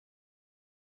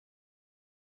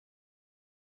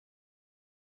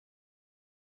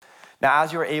Now,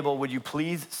 as you're able, would you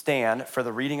please stand for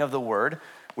the reading of the word,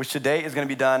 which today is going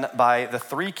to be done by the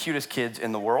 3 cutest kids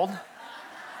in the world.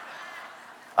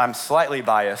 I'm slightly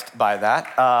biased by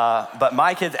that, but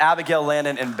my kids, Abigail,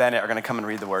 Landon, and Bennett, are going to come and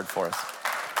read the word for us.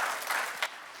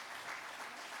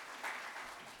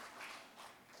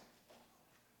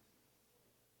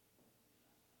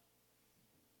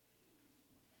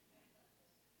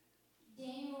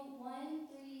 Daniel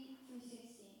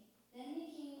 1:3-16. Then the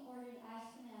king ordered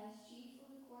Ashpenaz, chief of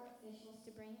the court officials,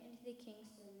 to bring into the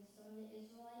king's service some of the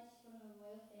Israelites from the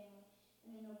royal family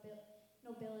and the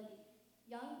nobility,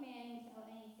 young men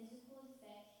without any physical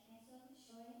defect, handsome,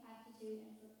 showing aptitude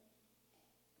and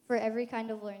for every kind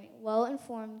of learning,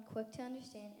 well-informed, quick to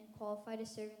understand, and qualified to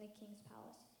serve in the king's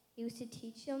palace. He was to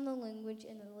teach them the language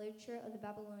and the literature of the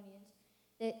Babylonians.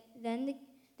 Then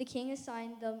the king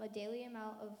assigned them a daily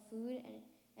amount of food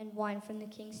and wine from the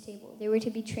king's table. They were to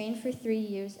be trained for 3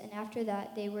 years, and after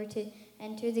that they were to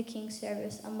enter the king's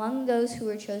service. Among those who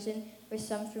were chosen were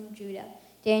some from Judah: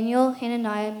 Daniel,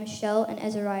 Hananiah, Mishael, and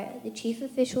Azariah. The chief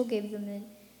official gave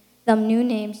them new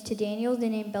names. To Daniel the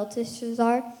name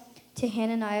Belteshazzar, to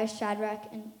Hananiah Shadrach,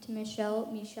 and to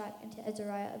Mishael Meshach, and to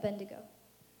Azariah Abednego.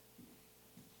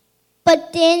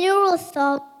 But Daniel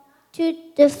resolved to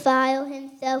defile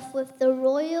himself with the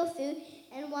royal food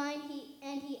and wine,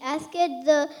 he asked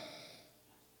the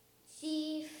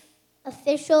chief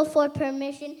official for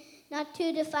permission not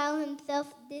to defile himself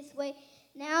this way.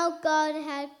 Now God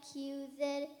had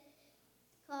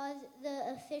caused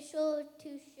the official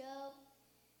to show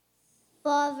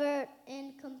favor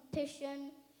and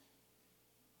compassion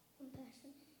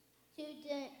to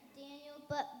Daniel,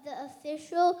 but the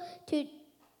official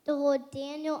told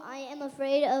Daniel, "I am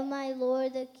afraid of my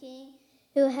lord the king,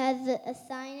 who has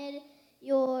assigned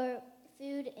your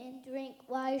food and drink.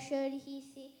 Why should he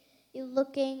see you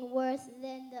looking worse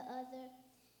than the other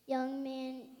young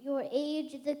man your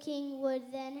age? The king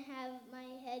would then have my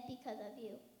head because of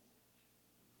you."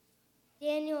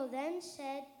 Daniel then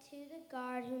said to the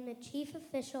guard whom the chief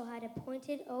official had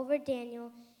appointed over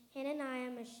Daniel,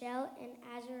 Hananiah, Mishael, and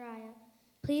Azariah,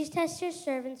 "Please test your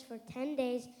servants for 10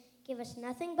 days. Give us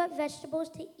nothing but vegetables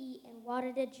to eat and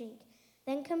water to drink.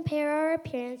 Then compare our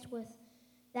appearance with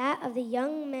that of the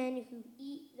young men who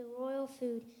eat the royal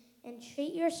food, and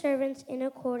treat your servants in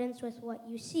accordance with what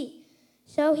you see."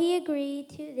 So he agreed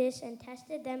to this and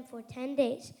tested them for 10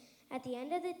 days. At the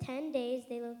end of the 10 days,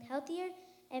 they looked healthier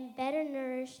and better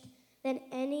nourished than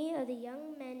any of the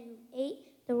young men who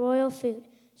ate the royal food.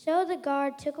 So the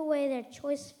guard took away their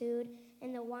choice food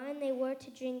and the wine they were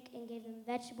to drink and gave them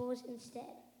vegetables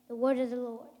instead. The word of the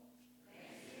Lord.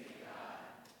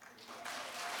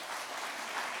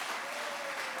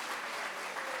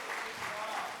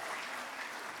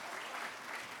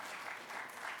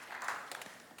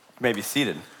 You may be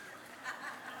seated.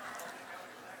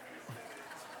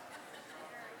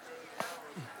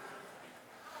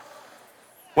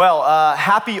 Well,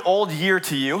 happy old year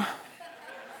to you.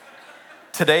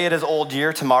 Today it is old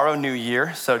year, tomorrow new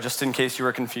year. So just in case you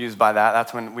were confused by that,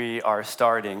 that's when we are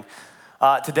starting.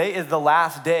 Today is the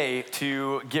last day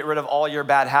to get rid of all your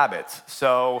bad habits.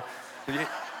 So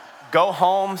go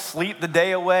home, sleep the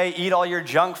day away, eat all your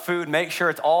junk food, make sure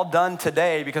it's all done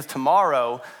today because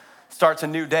tomorrow starts a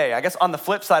new day. I guess on the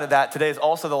flip side of that, today is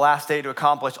also the last day to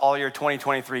accomplish all your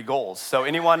 2023 goals. So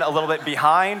anyone a little bit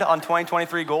behind on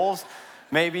 2023 goals,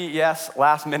 maybe, yes,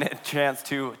 last minute chance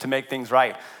to make things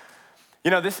right. You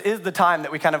know, this is the time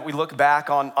that we look back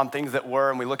on things that were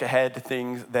and we look ahead to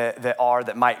things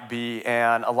that might be.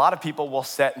 And a lot of people will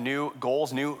set new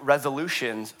goals, new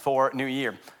resolutions for New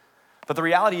Year. But the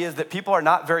reality is that people are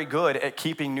not very good at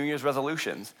keeping New Year's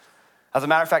resolutions. As a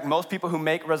matter of fact, most people who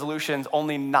make resolutions,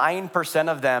 only 9%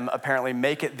 of them apparently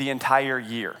make it the entire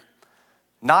year.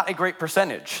 Not a great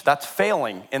percentage. That's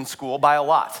failing in school by a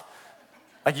lot.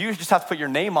 Like you just have to put your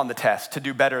name on the test to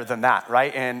do better than that,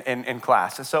 right, in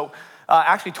class. And so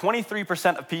actually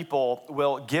 23% of people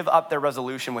will give up their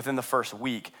resolution within the first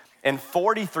week, and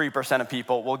 43% of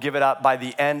people will give it up by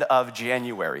the end of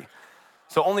January.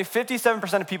 So only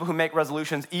 57% of people who make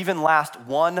resolutions even last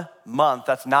 1 month.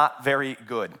 That's not very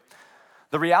good.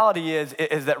 The reality is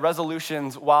that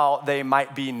resolutions, while they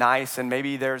might be nice and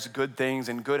maybe there's good things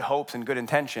and good hopes and good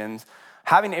intentions,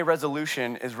 having a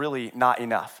resolution is really not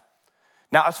enough.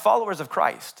 Now, as followers of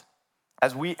Christ,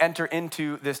 as we enter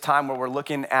into this time where we're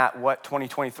looking at what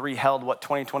 2023 held, what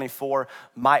 2024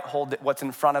 might hold, what's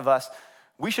in front of us,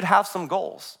 we should have some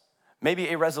goals, maybe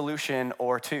a resolution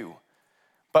or two.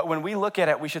 But when we look at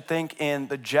it, we should think in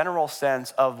the general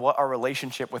sense of what our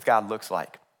relationship with God looks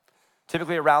like.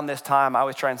 Typically around this time, I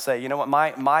always try and say, you know what,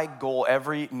 my goal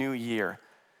every new year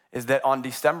is that on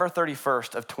December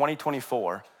 31st of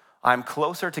 2024, I'm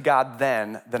closer to God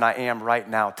then than I am right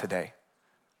now today.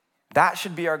 That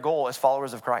should be our goal as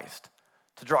followers of Christ,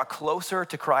 to draw closer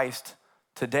to Christ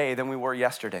today than we were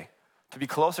yesterday, to be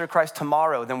closer to Christ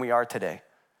tomorrow than we are today.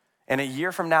 And a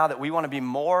year from now, that we want to be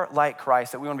more like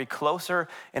Christ, that we want to be closer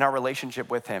in our relationship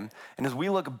with him. And as we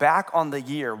look back on the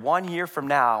year, 1 year from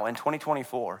now in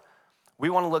 2024, we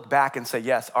want to look back and say,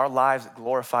 yes, our lives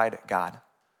glorified God.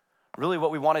 Really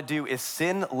what we want to do is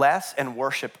sin less and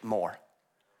worship more.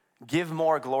 Give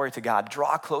more glory to God,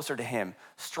 draw closer to him,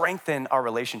 strengthen our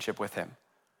relationship with him.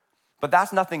 But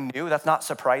that's nothing new, that's not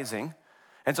surprising.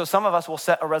 And so some of us will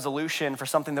set a resolution for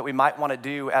something that we might want to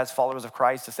do as followers of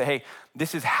Christ to say, hey,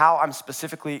 this is how I'm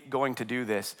specifically going to do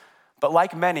this. But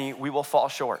like many, we will fall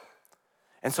short.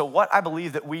 And so what I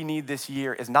believe that we need this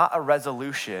year is not a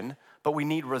resolution, but we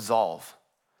need resolve.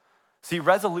 See,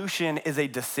 resolution is a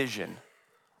decision.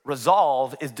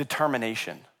 Resolve is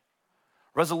determination.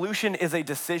 Resolution is a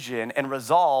decision, and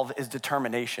resolve is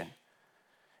determination.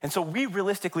 And so we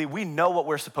know what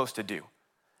we're supposed to do.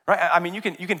 Right? I mean, you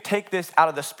can take this out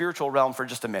of the spiritual realm for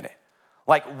just a minute.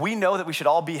 Like, we know that we should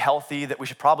all be healthy, that we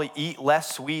should probably eat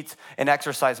less sweets and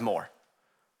exercise more.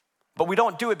 But we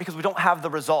don't do it because we don't have the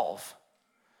resolve.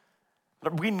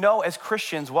 But we know as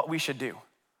Christians what we should do.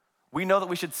 We know that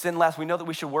we should sin less. We know that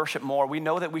we should worship more. We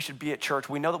know that we should be at church.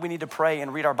 We know that we need to pray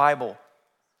and read our Bible.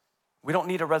 We don't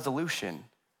need a resolution.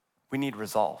 We need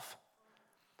resolve.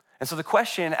 And so the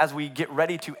question as we get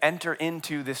ready to enter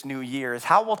into this new year is,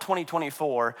 how will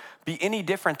 2024 be any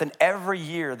different than every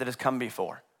year that has come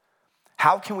before?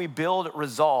 How can we build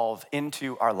resolve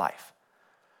into our life?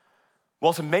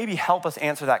 Well, to maybe help us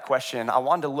answer that question, I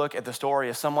wanted to look at the story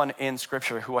of someone in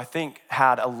Scripture who I think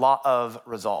had a lot of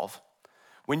resolve.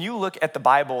 When you look at the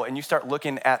Bible and you start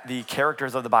looking at the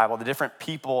characters of the Bible, the different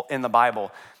people in the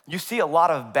Bible, you see a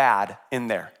lot of bad in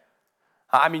there.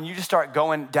 I mean, you just start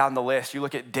going down the list. You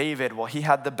look at David, well, he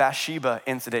had the Bathsheba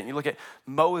incident. You look at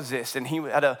Moses, and he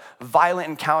had a violent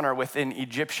encounter with an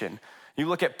Egyptian. You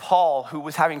look at Paul, who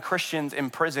was having Christians in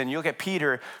prison. You look at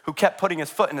Peter, who kept putting his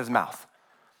foot in his mouth.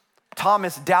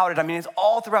 Thomas doubted. I mean, it's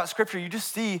all throughout Scripture. You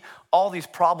just see all these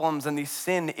problems and these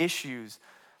sin issues.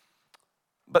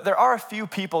 But there are a few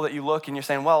people that you look and you're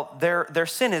saying, well, their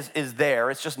sin is there.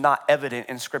 It's just not evident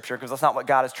in Scripture because that's not what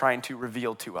God is trying to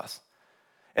reveal to us.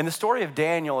 And the story of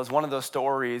Daniel is one of those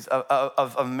stories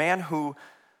of a man who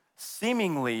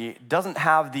seemingly doesn't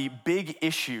have the big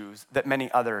issues that many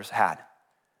others had.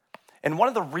 And one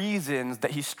of the reasons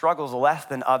that he struggles less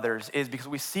than others is because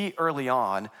we see early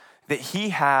on that he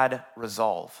had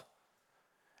resolve.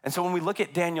 And so when we look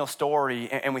at Daniel's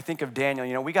story and we think of Daniel,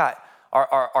 you know, we got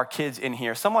our kids in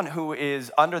here. Someone who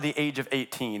is under the age of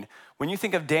 18. When you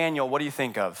think of Daniel, what do you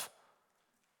think of?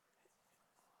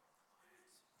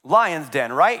 Lion's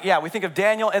den, right? Yeah, we think of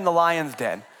Daniel in the lion's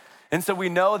den. And so we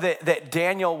know that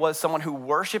Daniel was someone who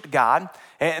worshiped God,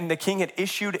 and the king had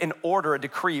issued an order, a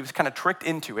decree, he was kind of tricked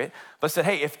into it, but said,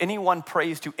 hey, if anyone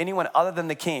prays to anyone other than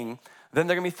the king, then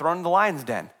they're gonna be thrown in the lion's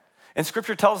den. And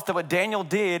Scripture tells us that what Daniel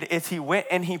did is he went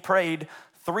and he prayed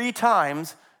 3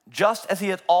 times, just as he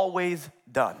had always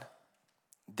done.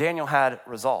 Daniel had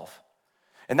resolve.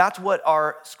 And that's what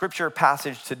our Scripture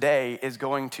passage today is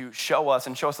going to show us,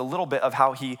 and show us a little bit of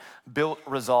how he built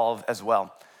resolve as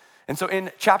well. And so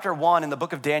in chapter 1 in the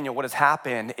book of Daniel, what has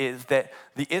happened is that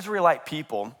the Israelite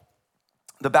people,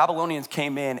 the Babylonians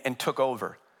came in and took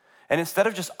over. And instead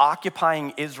of just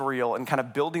occupying Israel and kind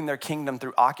of building their kingdom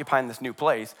through occupying this new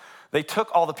place, they took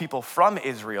all the people from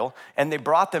Israel and they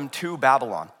brought them to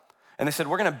Babylon. And they said,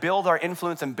 we're gonna build our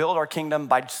influence and build our kingdom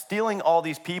by stealing all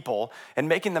these people and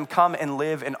making them come and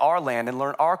live in our land and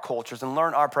learn our cultures and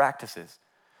learn our practices.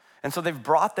 And so they've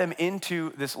brought them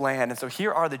into this land. And so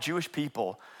here are the Jewish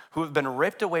people who have been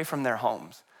ripped away from their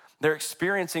homes. They're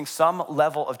experiencing some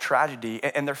level of tragedy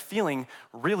and they're feeling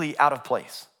really out of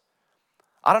place.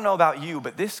 I don't know about you,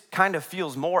 but this kind of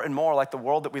feels more and more like the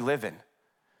world that we live in.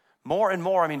 More and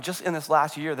more, I mean, just in this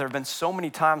last year, there have been so many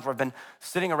times where I've been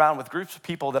sitting around with groups of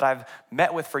people that I've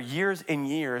met with for years and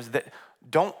years that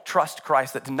don't trust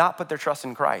Christ, that do not put their trust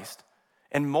in Christ.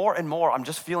 And more, I'm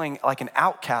just feeling like an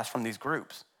outcast from these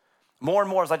groups. More and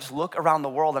more, as I just look around the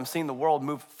world, I'm seeing the world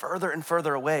move further and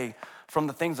further away from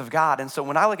the things of God. And so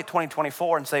when I look at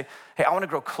 2024 and say, hey, I want to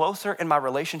grow closer in my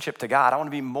relationship to God, I want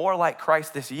to be more like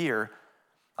Christ this year,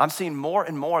 I'm seeing more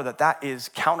and more that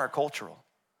is countercultural.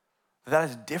 That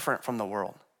is different from the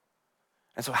world.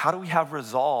 And so how do we have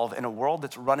resolve in a world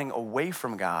that's running away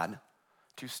from God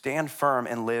to stand firm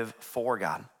and live for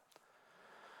God?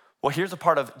 Well, here's a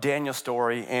part of Daniel's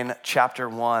story in chapter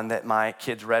 1 that my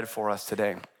kids read for us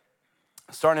today.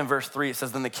 Starting in verse 3, it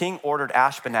says, "Then the king ordered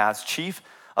Ashpenaz, chief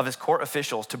of his court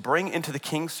officials, to bring into the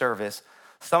king's service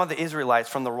some of the Israelites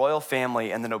from the royal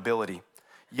family and the nobility,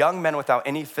 young men without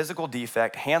any physical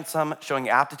defect, handsome, showing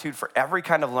aptitude for every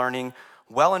kind of learning,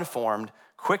 well-informed,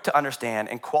 quick to understand,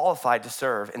 and qualified to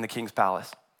serve in the king's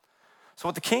palace." So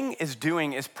what the king is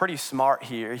doing is pretty smart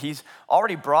here. He's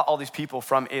already brought all these people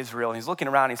from Israel, and he's looking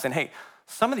around and he's saying, hey,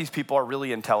 some of these people are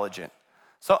really intelligent.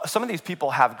 So some of these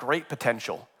people have great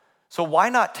potential. So why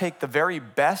not take the very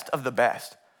best of the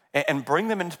best and bring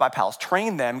them into my palace,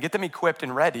 train them, get them equipped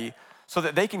and ready so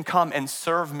that they can come and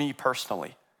serve me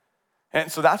personally.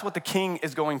 And so that's what the king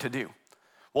is going to do.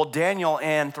 Well, Daniel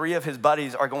and 3 of his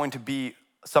buddies are going to be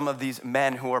some of these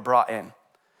men who are brought in.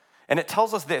 And it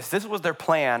tells us this was their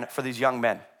plan for these young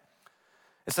men.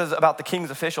 It says about the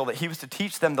king's official that he was to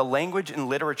teach them the language and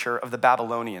literature of the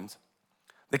Babylonians.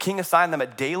 The king assigned them a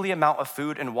daily amount of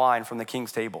food and wine from the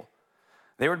king's table.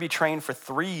 They would be trained for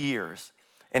 3 years,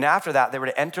 and after that, they were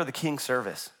to enter the king's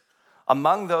service.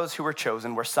 Among those who were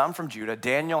chosen were some from Judah: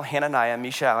 Daniel, Hananiah,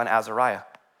 Mishael, and Azariah.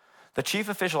 The chief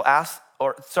official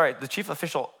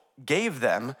gave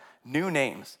them new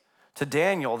names. To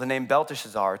Daniel, the name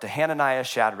Belteshazzar; to Hananiah,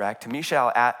 Shadrach; to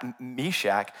Mishael,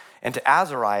 Meshach; and to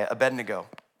Azariah, Abednego.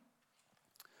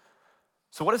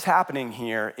 So what is happening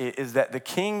here is that the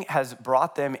king has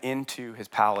brought them into his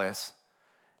palace,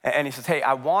 and he says, hey,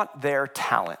 I want their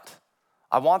talent.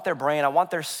 I want their brain. I want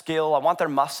their skill. I want their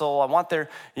muscle. I want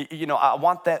I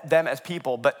want them as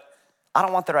people, but I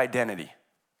don't want their identity.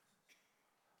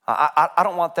 I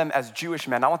don't want them as Jewish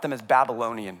men. I want them as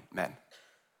Babylonian men.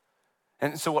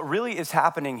 And so what really is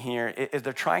happening here is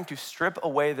they're trying to strip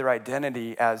away their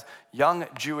identity as young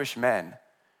Jewish men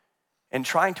and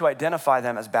trying to identify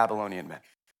them as Babylonian men.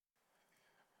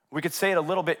 We could say it a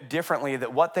little bit differently,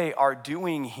 that what they are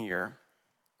doing here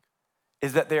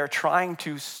is that they are trying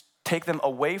to take them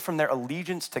away from their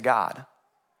allegiance to God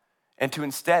and to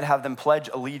instead have them pledge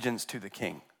allegiance to the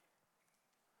king.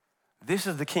 This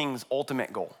is the king's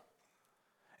ultimate goal.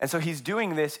 And so he's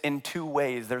doing this in 2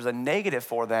 ways. There's a negative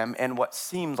for them and what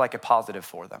seems like a positive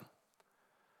for them.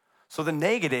 So the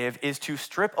negative is to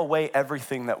strip away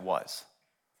everything that was.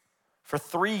 For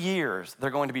 3 years, they're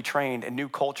going to be trained in new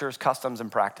cultures, customs,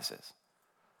 and practices.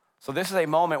 So this is a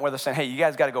moment where they're saying, hey, you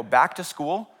guys got to go back to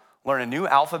school, learn a new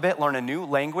alphabet, learn a new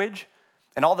language,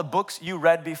 and all the books you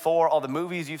read before, all the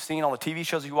movies you've seen, all the TV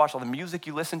shows you watched, all the music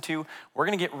you listened to, we're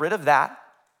going to get rid of that,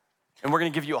 and we're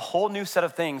going to give you a whole new set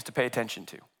of things to pay attention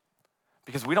to.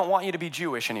 Because we don't want you to be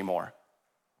Jewish anymore.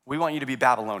 We want you to be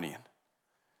Babylonian.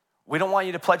 We don't want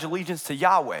you to pledge allegiance to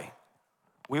Yahweh.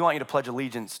 We want you to pledge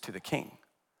allegiance to the king.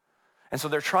 And so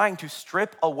they're trying to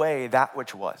strip away that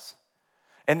which was.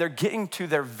 And they're getting to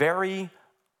their very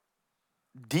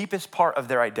deepest part of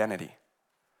their identity.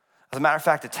 As a matter of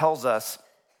fact, it tells us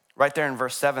right there in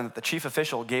verse 7 that the chief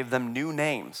official gave them new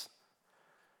names.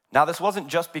 Now, this wasn't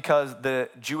just because the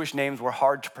Jewish names were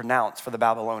hard to pronounce for the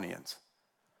Babylonians.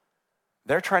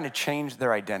 They're trying to change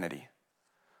their identity.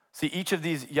 See, each of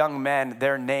these young men,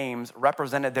 their names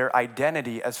represented their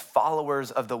identity as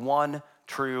followers of the one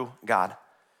true God.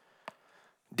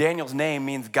 Daniel's name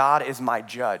means God is my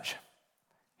judge.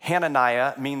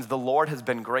 Hananiah means the Lord has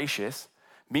been gracious.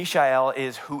 Mishael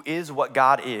is who is what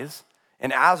God is.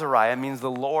 And Azariah means the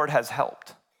Lord has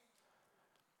helped.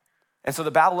 And so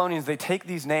the Babylonians, they take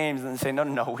these names and they say,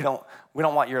 no, we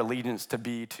don't want your allegiance to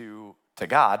be to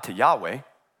God, to Yahweh.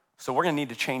 So we're going to need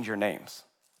to change your names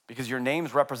because your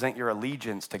names represent your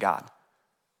allegiance to God.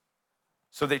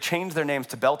 So they changed their names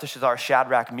to Belteshazzar,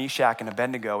 Shadrach, Meshach, and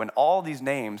Abednego, and all these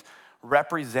names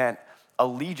represent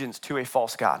allegiance to a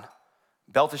false god.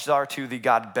 Belteshazzar to the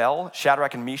god Bel,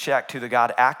 Shadrach and Meshach to the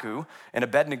god Aku, and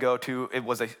Abednego it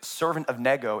was a servant of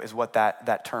Nego is what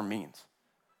that term means.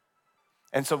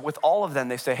 And so with all of them,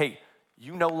 they say, hey,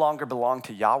 you no longer belong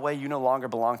to Yahweh, you no longer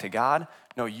belong to God.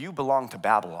 No, you belong to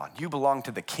Babylon. You belong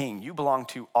to the king. You belong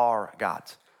to our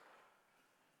gods.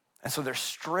 And so they're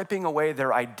stripping away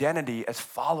their identity as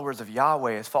followers of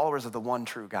Yahweh, as followers of the one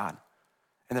true God.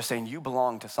 And they're saying, you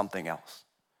belong to something else.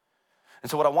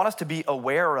 And so what I want us to be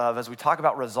aware of as we talk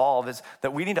about resolve is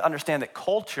that we need to understand that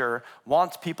culture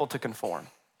wants people to conform.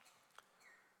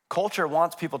 Culture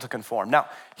wants people to conform. Now,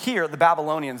 here, the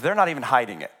Babylonians, they're not even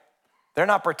hiding it. They're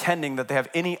not pretending that they have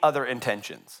any other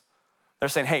intentions. They're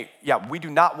saying, hey, yeah, we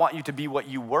do not want you to be what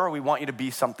you were. We want you to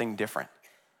be something different.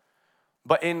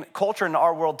 But in culture in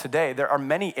our world today, there are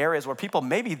many areas where people,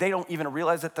 maybe they don't even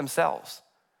realize it themselves.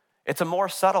 It's a more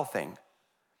subtle thing.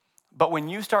 But when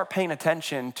you start paying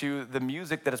attention to the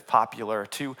music that is popular,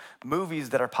 to movies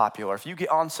that are popular, if you get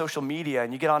on social media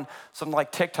and you get on something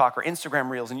like TikTok or Instagram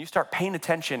Reels and you start paying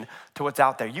attention to what's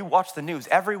out there, you watch the news,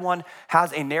 everyone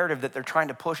has a narrative that they're trying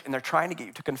to push and they're trying to get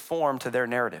you to conform to their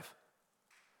narrative.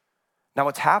 Now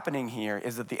what's happening here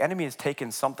is that the enemy has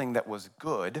taken something that was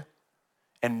good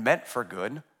and meant for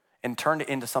good and turned it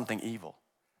into something evil.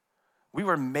 We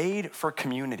were made for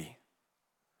community.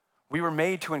 We were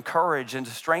made to encourage and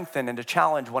to strengthen and to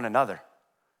challenge one another.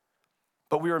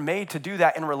 But we were made to do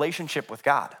that in relationship with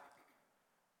God.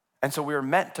 And so we were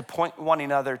meant to point one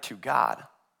another to God.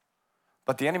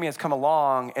 But the enemy has come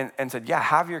along and said, yeah,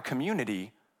 have your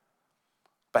community,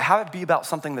 but have it be about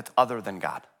something that's other than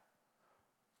God.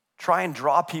 Try and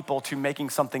draw people to making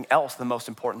something else the most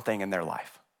important thing in their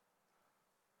life.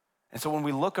 And so when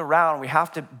we look around, we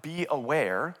have to be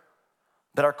aware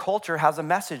that our culture has a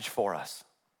message for us.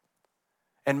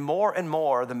 And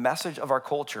more, the message of our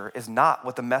culture is not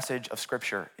what the message of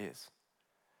Scripture is.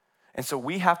 And so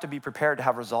we have to be prepared to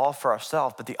have resolve for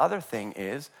ourselves. But the other thing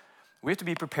is, we have to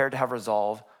be prepared to have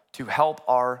resolve to help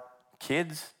our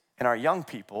kids and our young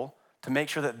people to make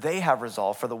sure that they have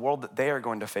resolve for the world that they are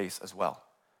going to face as well.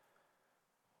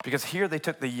 Because here they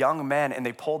took the young men and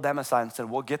they pulled them aside and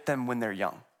said, we'll get them when they're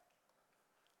young.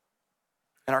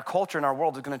 And our culture and our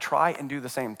world is going to try and do the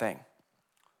same thing.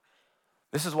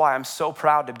 This is why I'm so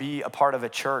proud to be a part of a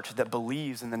church that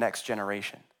believes in the next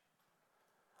generation.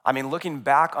 I mean, looking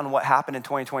back on what happened in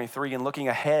 2023 and looking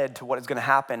ahead to what is going to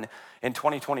happen in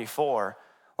 2024,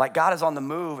 like God is on the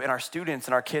move in our students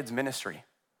and our kids' ministry.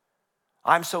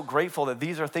 I'm so grateful that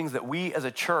these are things that we as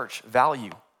a church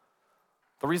value.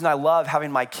 The reason I love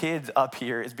having my kids up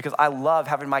here is because I love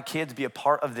having my kids be a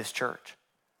part of this church.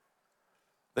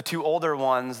 The two older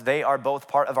ones, they are both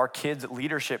part of our kids'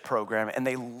 leadership program, and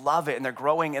they love it, and they're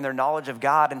growing in their knowledge of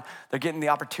God, and they're getting the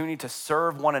opportunity to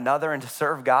serve one another and to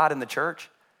serve God in the church.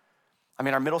 I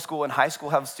mean, our middle school and high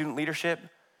school have student leadership.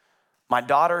 My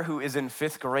daughter, who is in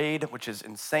 5th grade, which is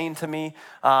insane to me,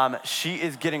 she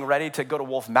is getting ready to go to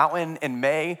Wolf Mountain in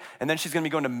May, and then she's gonna be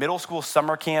going to middle school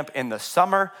summer camp in the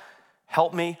summer.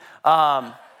 Help me.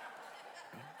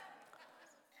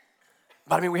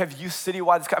 But I mean, we have youth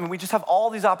citywide. I mean, we just have all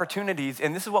these opportunities,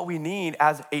 and this is what we need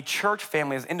as a church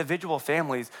family, as individual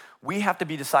families. We have to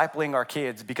be discipling our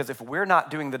kids, because if we're not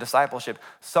doing the discipleship,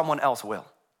 someone else will.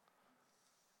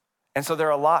 And so there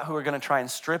are a lot who are gonna try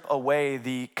and strip away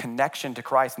the connection to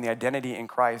Christ and the identity in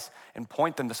Christ and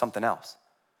point them to something else.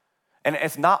 And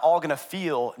it's not all gonna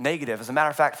feel negative. As a matter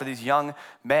of fact, for these young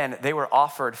men, they were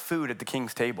offered food at the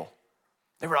king's table.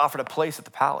 They were offered a place at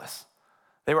the palace.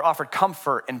 They were offered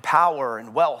comfort and power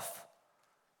and wealth.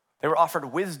 They were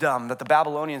offered wisdom that the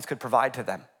Babylonians could provide to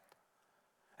them.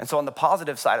 And so on the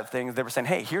positive side of things, they were saying,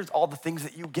 hey, here's all the things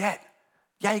that you get.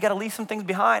 Yeah, you gotta leave some things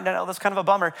behind. I know that's kind of a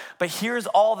bummer, but here's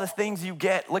all the things you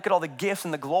get. Look at all the gifts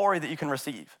and the glory that you can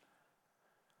receive.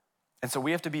 And so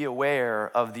we have to be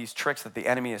aware of these tricks that the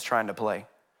enemy is trying to play.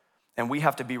 And we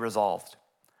have to be resolved.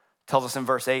 It tells us in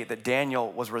verse 8 that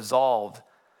Daniel was resolved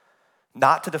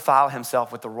not to defile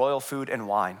himself with the royal food and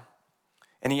wine.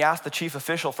 And he asked the chief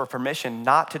official for permission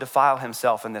not to defile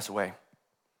himself in this way.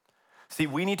 See,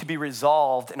 we need to be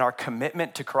resolved in our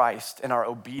commitment to Christ and our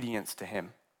obedience to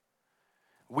him.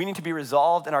 We need to be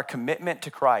resolved in our commitment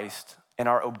to Christ and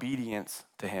our obedience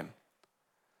to him.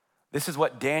 This is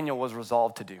what Daniel was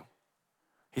resolved to do.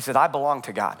 He said, I belong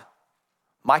to God.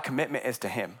 My commitment is to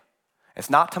him. It's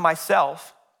not to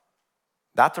myself.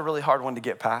 That's a really hard one to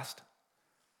get past.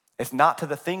 It's not to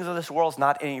the things of this world. It's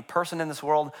not any person in this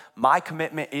world. My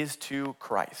commitment is to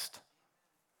Christ.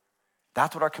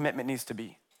 That's what our commitment needs to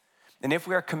be. And if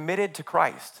we are committed to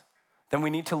Christ, then we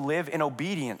need to live in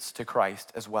obedience to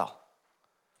Christ as well.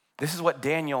 This is what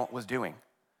Daniel was doing.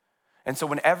 And so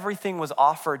when everything was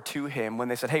offered to him, when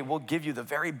they said, hey, we'll give you the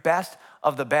very best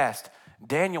of the best,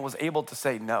 Daniel was able to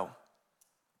say no,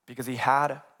 because he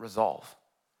had resolve.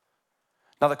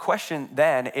 Now the question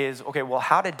then is, okay, well,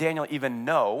 how did Daniel even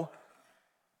know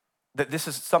that this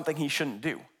is something he shouldn't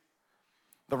do?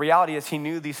 The reality is he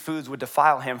knew these foods would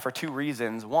defile him for two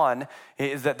reasons. One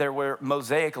is that there were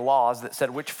Mosaic laws that said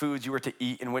which foods you were to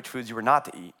eat and which foods you were not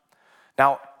to eat.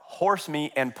 Now, horse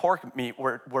meat and pork meat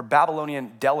were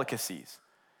Babylonian delicacies.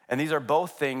 And these are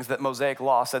both things that Mosaic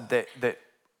law said that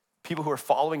people who were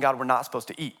following God were not supposed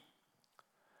to eat.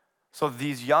 So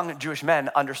these young Jewish men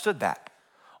understood that.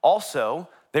 Also,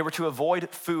 they were to avoid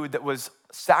food that was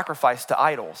sacrificed to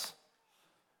idols.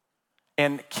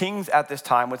 And kings at this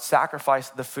time would sacrifice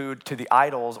the food to the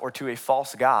idols or to a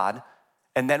false god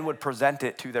and then would present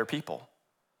it to their people.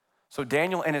 So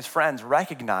Daniel and his friends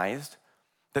recognized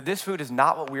that this food is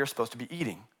not what we are supposed to be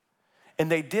eating.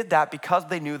 And they did that because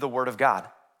they knew the word of God.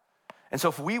 And so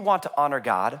if we want to honor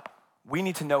God, we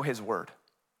need to know his word.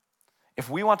 If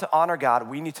we want to honor God,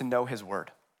 we need to know his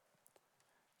word.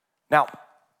 Now,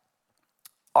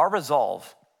 our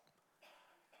resolve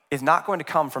is not going to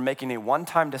come from making a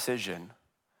one-time decision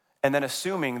and then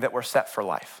assuming that we're set for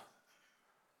life.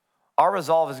 Our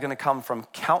resolve is going to come from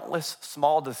countless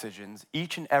small decisions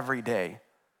each and every day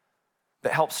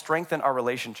that help strengthen our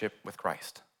relationship with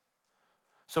Christ.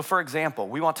 So for example,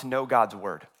 we want to know God's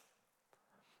word.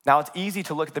 Now it's easy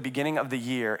to look at the beginning of the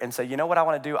year and say, you know what I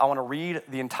want to do? I want to read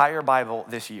the entire Bible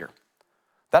this year.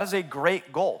 That is a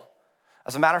great goal.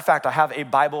 As a matter of fact, I have a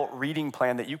Bible reading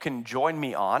plan that you can join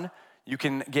me on. You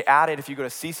can get added if you go to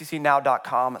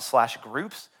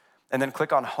cccnow.com/groups and then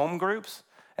click on home groups.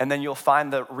 And then you'll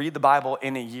find the Read the Bible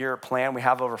in a Year plan. We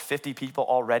have over 50 people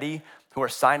already who are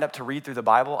signed up to read through the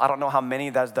Bible. I don't know how many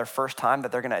that's their first time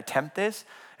that they're gonna attempt this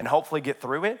and hopefully get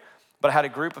through it. But I had a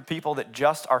group of people that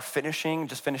just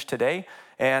finished today,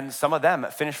 and some of them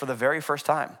finished for the very first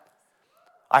time.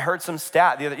 I heard some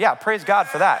stat praise God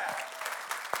for that.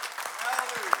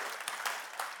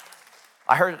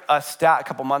 I heard a stat a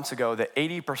couple months ago that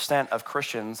 80% of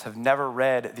Christians have never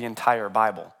read the entire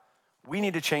Bible. We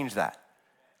need to change that.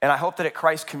 And I hope that at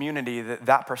Christ Community,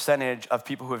 that percentage of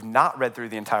people who have not read through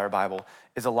the entire Bible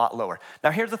is a lot lower. Now,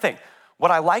 here's the thing.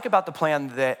 What I like about the plan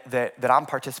that I'm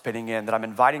participating in, that I'm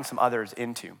inviting some others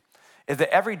into, is that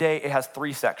every day it has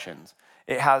 3 sections.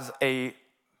 It has a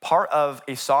part of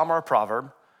a psalm or a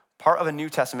proverb, part of a New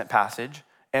Testament passage,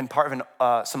 and part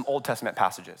of some Old Testament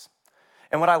passages.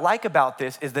 And what I like about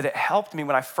this is that it helped me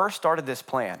when I first started this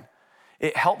plan.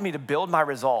 It helped me to build my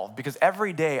resolve, because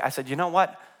every day I said, you know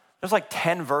what? There's like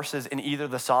 10 verses in either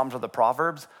the Psalms or the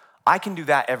Proverbs. I can do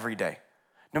that every day.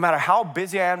 No matter how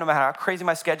busy I am, no matter how crazy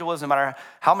my schedule is, no matter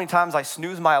how many times I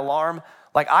snooze my alarm,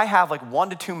 like I have like 1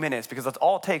 to 2 minutes, because that's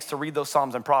all it takes to read those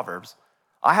Psalms and Proverbs.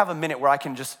 I have a minute where I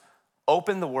can just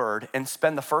open the word and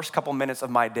spend the first couple minutes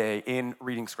of my day in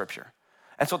reading scripture.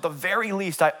 And so at the very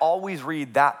least, I always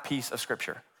read that piece of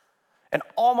scripture. And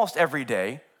almost every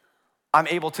day, I'm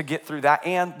able to get through that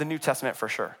and the New Testament for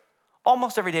sure.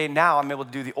 Almost every day now, I'm able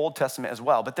to do the Old Testament as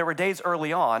well. But there were days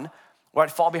early on where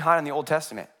I'd fall behind in the Old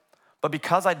Testament. But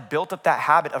because I'd built up that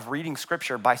habit of reading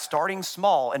scripture by starting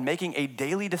small and making a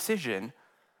daily decision,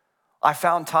 I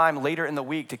found time later in the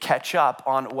week to catch up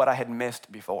on what I had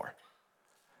missed before.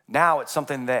 Now it's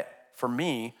something that, for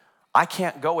me, I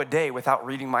can't go a day without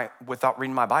reading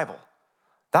my Bible.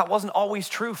 That wasn't always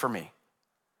true for me.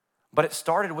 But it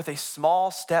started with a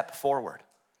small step forward.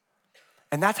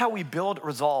 And that's how we build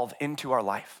resolve into our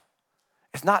life.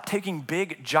 It's not taking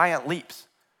big, giant leaps.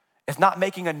 It's not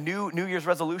making a New Year's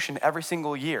resolution every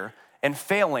single year and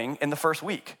failing in the first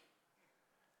week.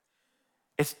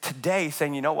 It's today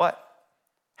saying, you know what?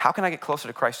 How can I get closer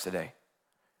to Christ today?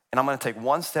 And I'm gonna take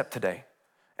one step today.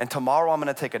 And tomorrow I'm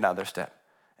gonna take another step.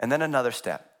 And then another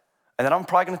step. And then I'm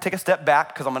probably gonna take a step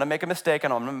back because I'm gonna make a mistake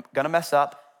and I'm gonna mess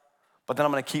up. But then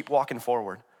I'm gonna keep walking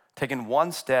forward, taking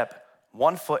one step,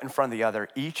 one foot in front of the other,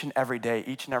 each and every day,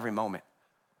 each and every moment.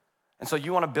 And so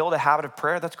you wanna build a habit of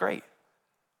prayer, that's great.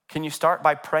 Can you start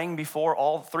by praying before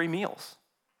all 3 meals?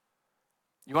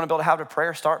 You wanna build a habit of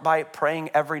prayer, start by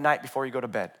praying every night before you go to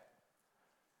bed.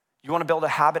 You wanna build a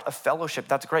habit of fellowship,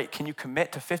 that's great. Can you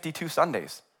commit to 52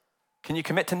 Sundays? Can you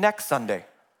commit to next Sunday?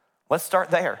 Let's start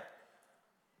there.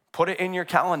 Put it in your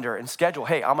calendar and schedule,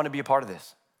 hey, I'm gonna be a part of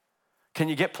this. Can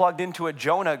you get plugged into a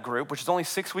Jonah group, which is only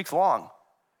 6 weeks long,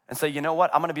 and say, you know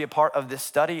what, I'm gonna be a part of this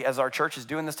study as our church is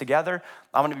doing this together.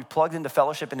 I'm gonna be plugged into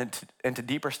fellowship and into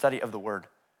deeper study of the word.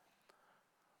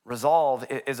 Resolve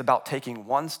is about taking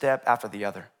one step after the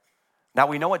other. Now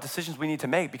we know what decisions we need to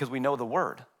make because we know the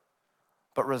word.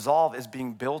 But resolve is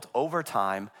being built over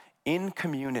time in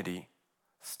community,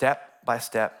 step by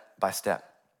step by step.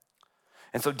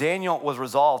 And so Daniel was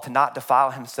resolved to not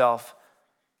defile himself,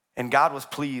 and God was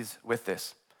pleased with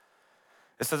this.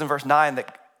 It says in verse 9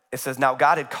 that it says, now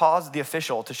God had caused the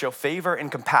official to show favor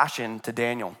and compassion to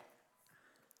Daniel.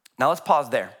 Now let's pause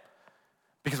there,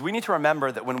 because we need to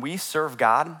remember that when we serve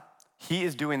God, he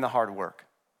is doing the hard work.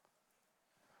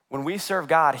 When we serve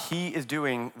God, he is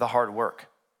doing the hard work.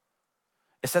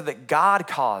 It said that God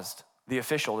caused the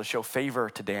official to show favor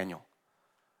to Daniel.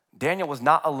 Daniel was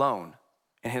not alone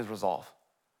in his resolve.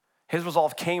 His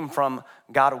resolve came from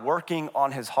God working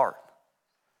on his heart.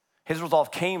 His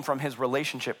resolve came from his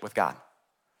relationship with God.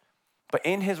 But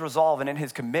in his resolve and in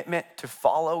his commitment to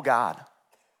follow God,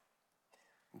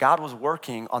 God was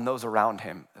working on those around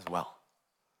him as well.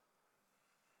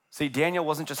 See, Daniel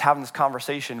wasn't just having this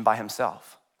conversation by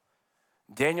himself.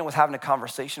 Daniel was having a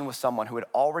conversation with someone who had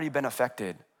already been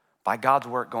affected by God's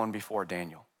work going before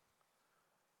Daniel.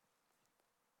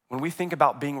 When we think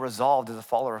about being resolved as a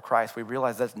follower of Christ, we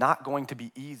realize that's not going to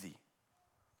be easy,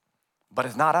 but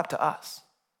it's not up to us.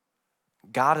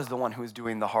 God is the one who is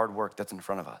doing the hard work that's in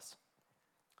front of us.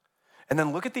 And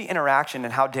then look at the interaction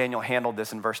and how Daniel handled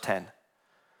this in verse 10.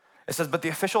 It says, but the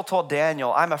official told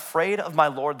Daniel, I'm afraid of my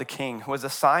lord the king, who has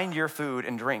assigned your food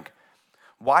and drink.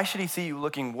 Why should he see you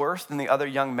looking worse than the other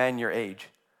young men your age?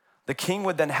 The king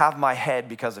would then have my head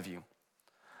because of you.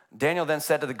 Daniel then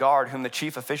said to the guard, whom the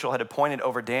chief official had appointed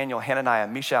over Daniel, Hananiah,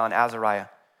 Mishael, and Azariah,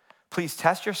 please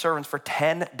test your servants for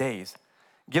 10 days.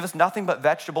 Give us nothing but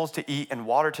vegetables to eat and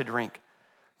water to drink.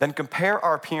 Then compare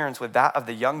our appearance with that of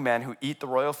the young men who eat the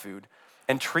royal food,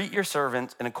 and treat your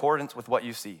servants in accordance with what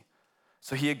you see.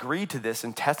 So he agreed to this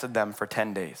and tested them for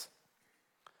 10 days.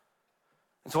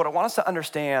 And so what I want us to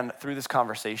understand through this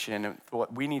conversation and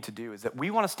what we need to do is that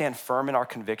we want to stand firm in our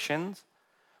convictions,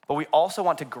 but we also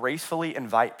want to gracefully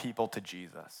invite people to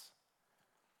Jesus.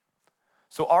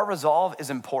 So our resolve is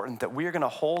important, that we are going to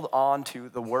hold on to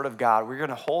the word of God. We're going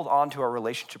to hold on to our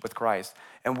relationship with Christ,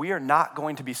 and we are not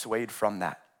going to be swayed from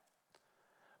that.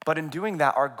 But in doing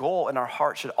that, our goal and our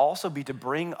heart should also be to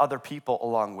bring other people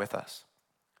along with us.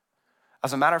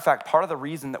 As a matter of fact, part of the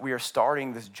reason that we are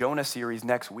starting this Jonah series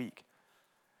next week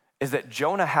is that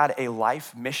Jonah had a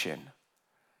life mission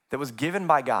that was given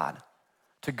by God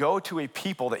to go to a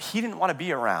people that he didn't want to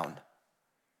be around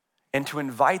and to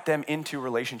invite them into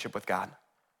relationship with God,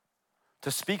 to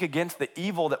speak against the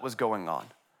evil that was going on,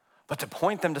 but to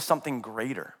point them to something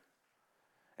greater.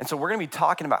 And so we're going to be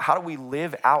talking about how do we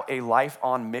live out a life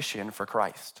on mission for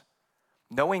Christ.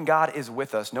 Knowing God is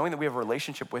with us, knowing that we have a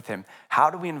relationship with him, how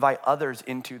do we invite others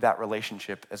into that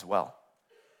relationship as well?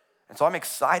 And so I'm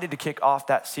excited to kick off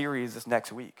that series this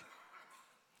next week.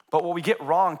 But what we get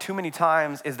wrong too many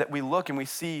times is that we look and we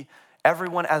see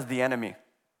everyone as the enemy,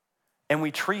 and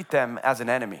we treat them as an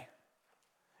enemy.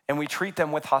 And we treat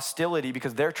them with hostility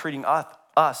because they're treating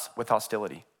us with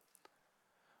hostility.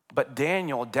 But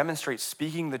Daniel demonstrates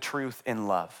speaking the truth in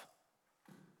love.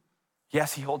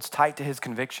 Yes, he holds tight to his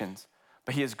convictions,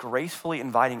 but he is gracefully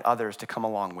inviting others to come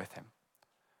along with him.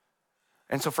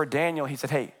 And so for Daniel, he said,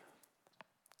 hey,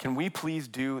 can we please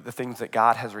do the things that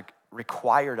God has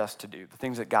required us to do, the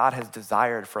things that God has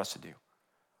desired for us to do?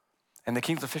 And the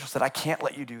king's official said, I can't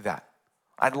let you do that.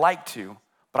 I'd like to,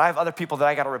 but I have other people that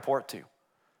I got to report to.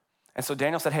 And so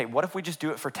Daniel said, hey, what if we just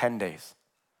do it for 10 days?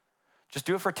 Just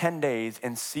do it for 10 days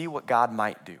and see what God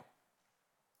might do.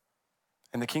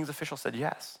 And the king's official said,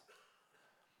 yes.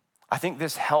 I think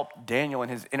this helped Daniel in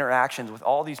his interactions with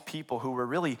all these people who were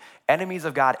really enemies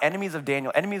of God, enemies of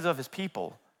Daniel, enemies of his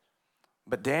people.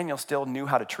 But Daniel still knew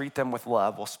how to treat them with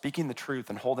love while speaking the truth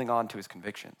and holding on to his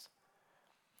convictions.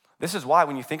 This is why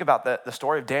when you think about the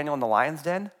story of Daniel in the lion's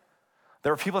den,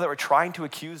 there were people that were trying to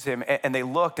accuse him, and they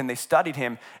looked and they studied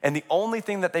him, and the only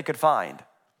thing that they could find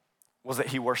was that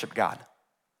he worshiped God.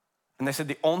 And they said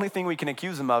the only thing we can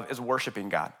accuse him of is worshiping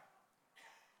God.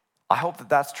 I hope that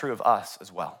that's true of us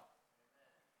as well.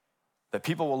 That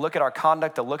people will look at our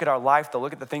conduct, they'll look at our life, they'll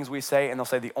look at the things we say, and they'll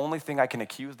say the only thing I can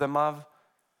accuse them of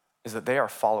is that they are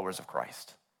followers of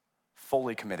Christ,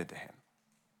 fully committed to him.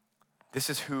 This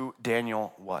is who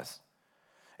Daniel was.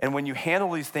 And when you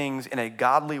handle these things in a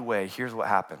godly way, here's what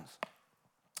happens.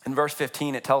 In verse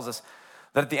 15, it tells us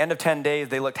that at the end of 10 days,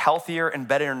 they looked healthier and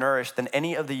better nourished than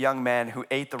any of the young men who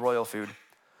ate the royal food.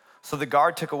 So the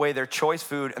guard took away their choice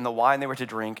food and the wine they were to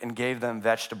drink and gave them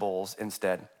vegetables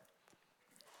instead.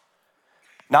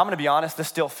 Now I'm gonna be honest, this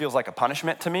still feels like a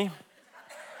punishment to me.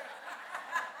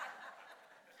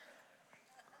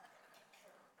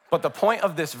 But the point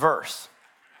of this verse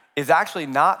is actually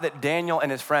not that Daniel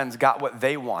and his friends got what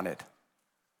they wanted,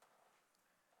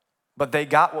 but they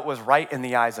got what was right in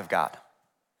the eyes of God.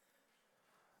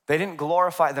 They didn't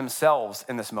glorify themselves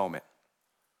in this moment.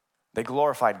 They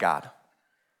glorified God.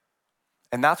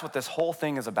 And that's what this whole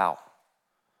thing is about.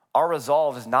 Our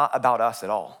resolve is not about us at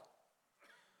all.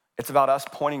 It's about us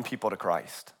pointing people to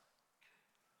Christ.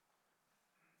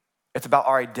 It's about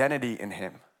our identity in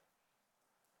him.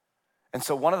 And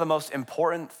so one of the most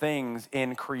important things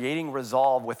in creating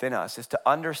resolve within us is to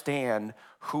understand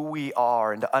who we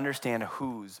are and to understand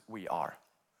whose we are.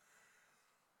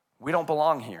 We don't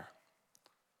belong here.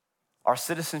 Our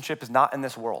citizenship is not in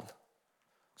this world.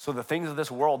 So the things of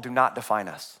this world do not define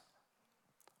us.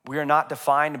 We are not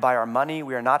defined by our money.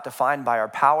 We are not defined by our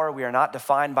power. We are not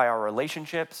defined by our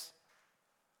relationships.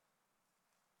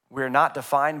 We are not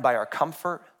defined by our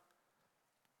comfort.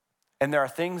 And there are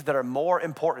things that are more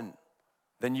important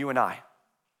than you and I.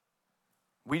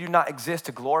 We do not exist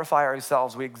to glorify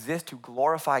ourselves. We exist to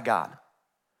glorify God.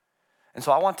 And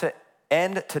so I want to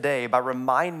end today by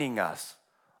reminding us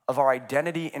of our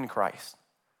identity in Christ.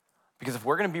 Because if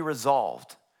we're gonna be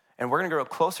resolved and we're gonna grow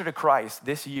closer to Christ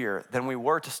this year than we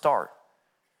were to start,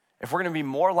 if we're gonna be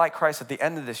more like Christ at the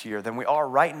end of this year than we are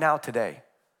right now today,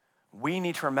 we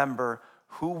need to remember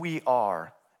who we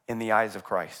are in the eyes of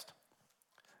Christ.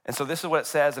 And so this is what it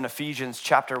says in Ephesians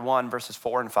chapter 1, verses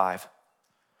 4 and 5.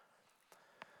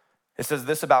 It says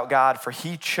this about God: for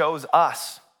he chose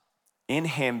us in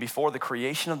him before the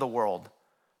creation of the world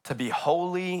to be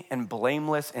holy and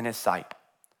blameless in his sight.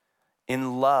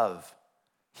 In love,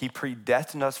 he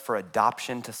predestined us for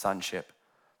adoption to sonship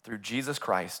through Jesus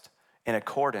Christ in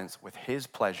accordance with his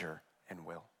pleasure and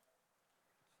will.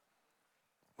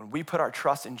 When we put our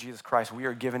trust in Jesus Christ, we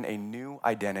are given a new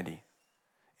identity.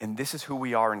 And this is who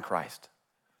we are in Christ.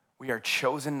 We are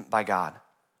chosen by God.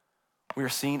 We are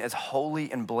seen as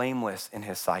holy and blameless in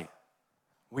his sight.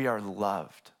 We are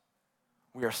loved.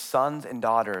 We are sons and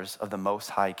daughters of the Most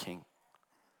High King.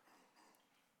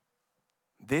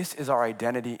 This is our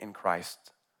identity in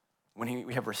Christ when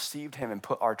we have received him and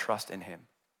put our trust in him.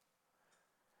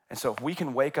 And so if we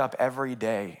can wake up every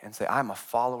day and say, I'm a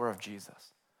follower of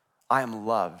Jesus, I am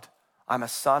loved, I'm a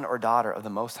son or daughter of the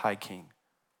Most High King,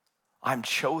 I'm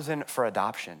chosen for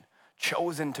adoption,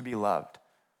 chosen to be loved.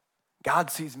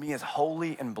 God sees me as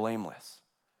holy and blameless.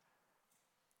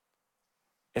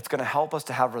 It's gonna help us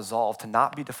to have resolve to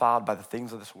not be defiled by the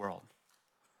things of this world,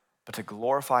 but to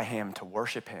glorify him, to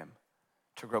worship him,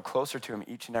 to grow closer to him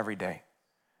each and every day,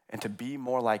 and to be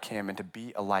more like him and to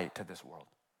be a light to this world.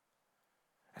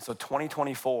 And so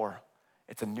 2024,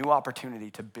 it's a new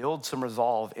opportunity to build some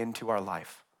resolve into our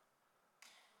life.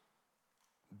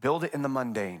 Build it in the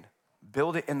mundane,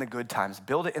 build it in the good times,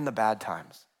 build it in the bad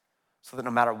times, so that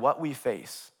no matter what we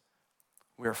face,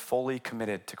 we are fully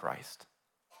committed to Christ.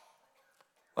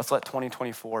 Let's let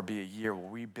 2024 be a year where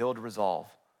we build resolve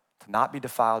to not be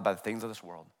defiled by the things of this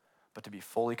world, but to be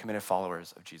fully committed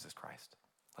followers of Jesus Christ.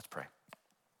 Let's pray.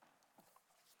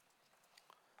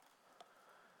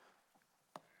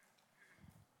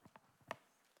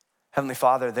 Heavenly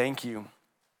Father, thank you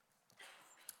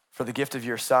for the gift of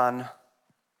your Son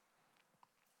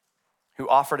who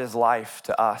offered his life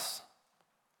to us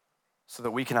so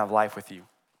that we can have life with you.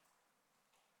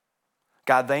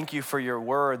 God, thank you for your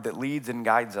word that leads and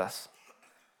guides us.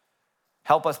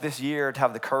 Help us this year to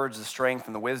have the courage, the strength,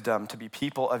 and the wisdom to be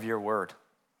people of your word.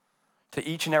 To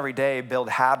each and every day build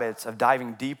habits of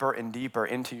diving deeper and deeper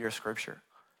into your scripture.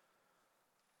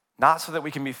 Not so that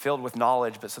we can be filled with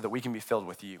knowledge, but so that we can be filled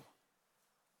with you.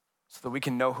 So that we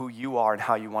can know who you are and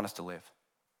how you want us to live.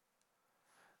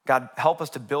 God, help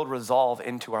us to build resolve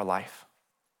into our life.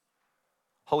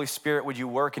 Holy Spirit, would you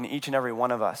work in each and every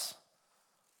one of us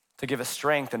to give us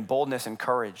strength and boldness and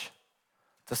courage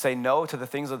to say no to the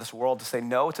things of this world, to say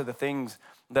no to the things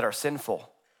that are sinful,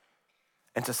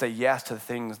 and to say yes to the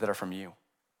things that are from you.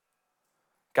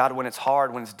 God, when it's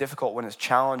hard, when it's difficult, when it's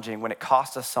challenging, when it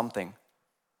costs us something,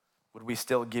 would we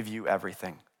still give you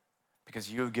everything?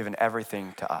 Because you have given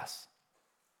everything to us.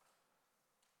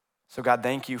 So God,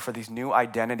 thank you for these new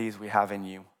identities we have in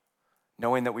you,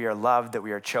 knowing that we are loved, that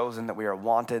we are chosen, that we are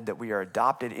wanted, that we are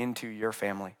adopted into your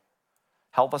family.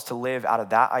 Help us to live out of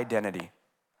that identity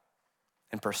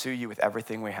and pursue you with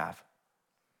everything we have.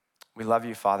 We love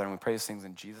you, Father, and we pray these things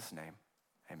in Jesus' name.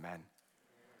 Amen.